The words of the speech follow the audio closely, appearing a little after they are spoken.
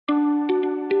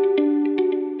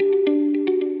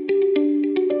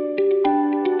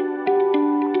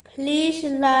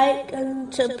like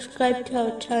and subscribe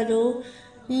to our channel.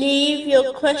 Leave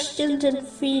your questions and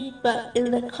feedback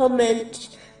in the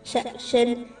comments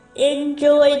section.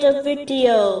 Enjoy the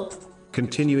video.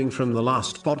 Continuing from the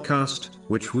last podcast,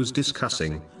 which was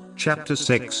discussing chapter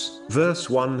 6, verse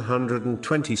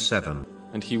 127.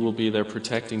 And he will be their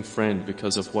protecting friend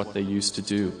because of what they used to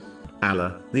do.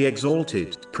 Allah, the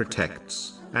Exalted,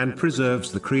 protects and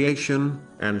preserves the creation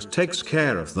and takes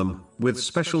care of them with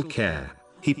special care.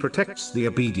 He protects the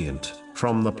obedient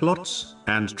from the plots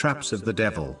and traps of the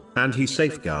devil, and he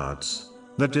safeguards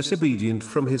the disobedient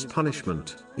from his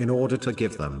punishment, in order to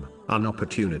give them an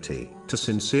opportunity to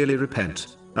sincerely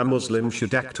repent. A Muslim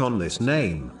should act on this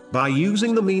name by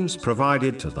using the means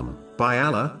provided to them by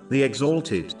Allah, the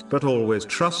Exalted, but always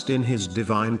trust in His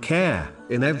divine care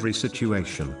in every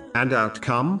situation and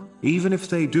outcome, even if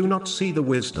they do not see the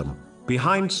wisdom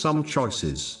behind some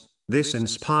choices. This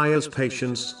inspires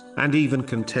patience and even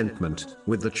contentment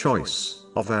with the choice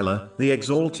of Allah, the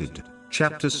Exalted.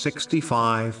 Chapter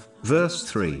 65, verse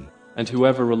 3. And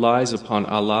whoever relies upon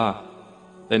Allah,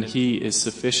 then He is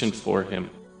sufficient for him.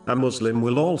 A Muslim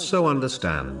will also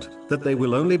understand that they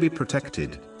will only be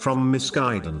protected from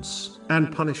misguidance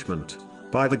and punishment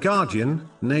by the guardian,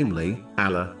 namely,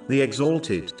 Allah, the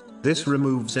Exalted. This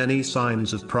removes any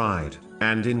signs of pride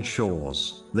and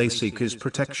ensures they seek His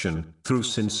protection through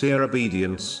sincere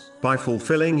obedience by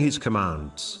fulfilling His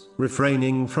commands,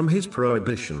 refraining from His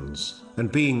prohibitions,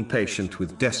 and being patient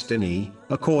with destiny,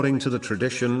 according to the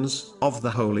traditions of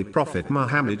the Holy Prophet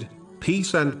Muhammad,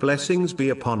 peace and blessings be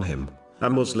upon him. A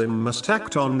Muslim must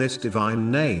act on this divine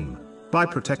name by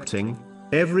protecting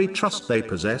every trust they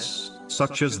possess,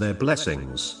 such as their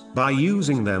blessings, by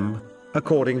using them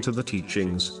according to the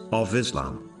teachings of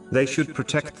Islam. They should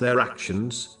protect their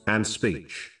actions and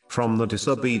speech from the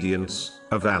disobedience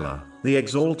of Allah, the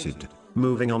Exalted.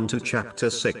 Moving on to chapter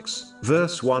 6,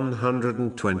 verse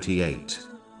 128.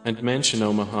 And mention,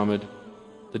 O Muhammad,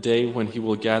 the day when He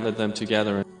will gather them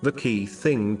together. The key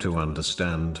thing to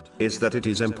understand is that it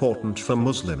is important for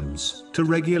Muslims to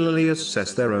regularly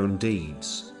assess their own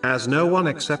deeds, as no one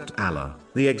except Allah,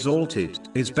 the Exalted,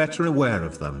 is better aware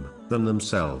of them than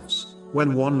themselves.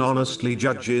 When one honestly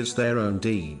judges their own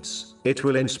deeds, it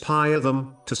will inspire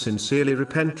them to sincerely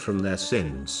repent from their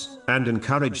sins and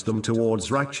encourage them towards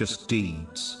righteous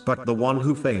deeds. But the one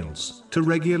who fails to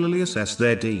regularly assess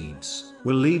their deeds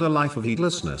will lead a life of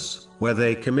heedlessness, where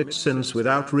they commit sins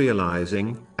without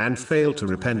realizing and fail to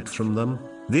repent from them.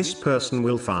 This person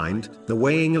will find the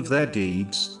weighing of their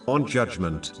deeds on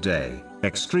Judgment Day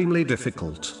extremely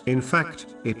difficult. In fact,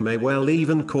 it may well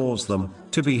even cause them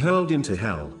to be hurled into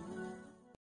hell.